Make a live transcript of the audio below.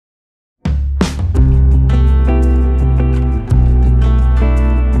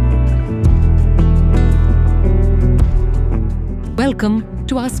Welcome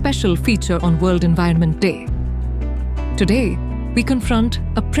to our special feature on World Environment Day. Today, we confront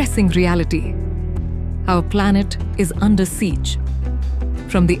a pressing reality. Our planet is under siege.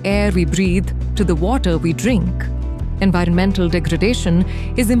 From the air we breathe to the water we drink, environmental degradation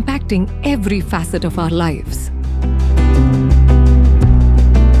is impacting every facet of our lives.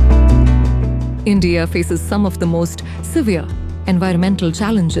 India faces some of the most severe environmental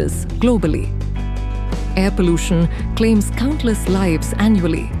challenges globally. Air pollution claims countless lives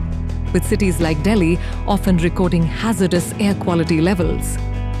annually, with cities like Delhi often recording hazardous air quality levels.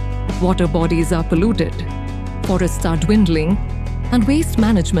 Water bodies are polluted, forests are dwindling, and waste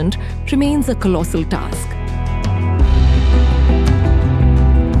management remains a colossal task.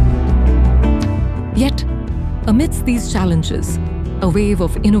 Yet, amidst these challenges, a wave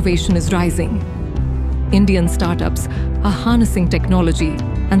of innovation is rising. Indian startups are harnessing technology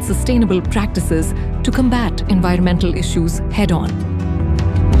and sustainable practices to combat environmental issues head-on.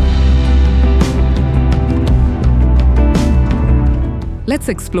 Let's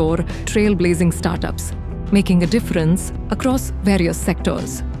explore trailblazing startups making a difference across various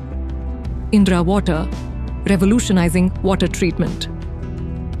sectors. Indra Water, revolutionizing water treatment.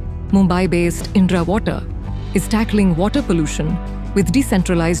 Mumbai-based Indra Water is tackling water pollution with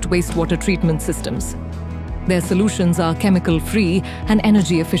decentralized wastewater treatment systems. Their solutions are chemical-free and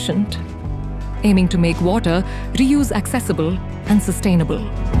energy-efficient, aiming to make water reuse accessible and sustainable.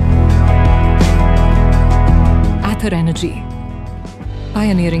 Ather Energy,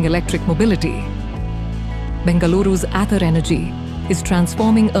 pioneering electric mobility. Bengaluru's Ather Energy is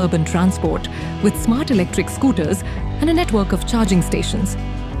transforming urban transport with smart electric scooters and a network of charging stations,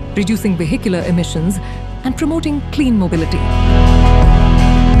 reducing vehicular emissions and promoting clean mobility.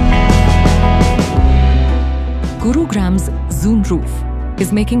 Gurugram's Zoon Roof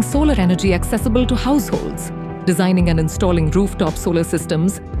is making solar energy accessible to households, designing and installing rooftop solar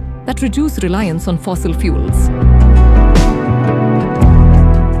systems that reduce reliance on fossil fuels.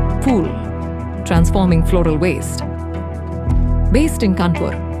 Phool, transforming floral waste. Based in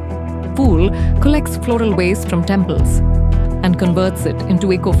Kanpur, Phool collects floral waste from temples and converts it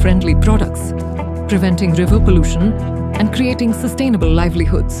into eco-friendly products, preventing river pollution and creating sustainable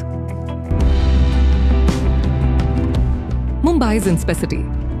livelihoods. Mumbai's Inspecity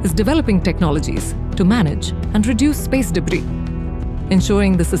is developing technologies to manage and reduce space debris,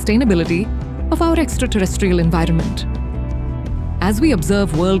 ensuring the sustainability of our extraterrestrial environment. As we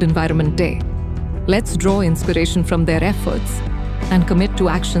observe World Environment Day, let's draw inspiration from their efforts and commit to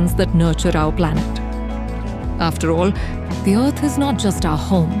actions that nurture our planet. After all, the Earth is not just our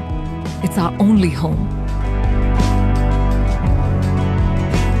home, it's our only home.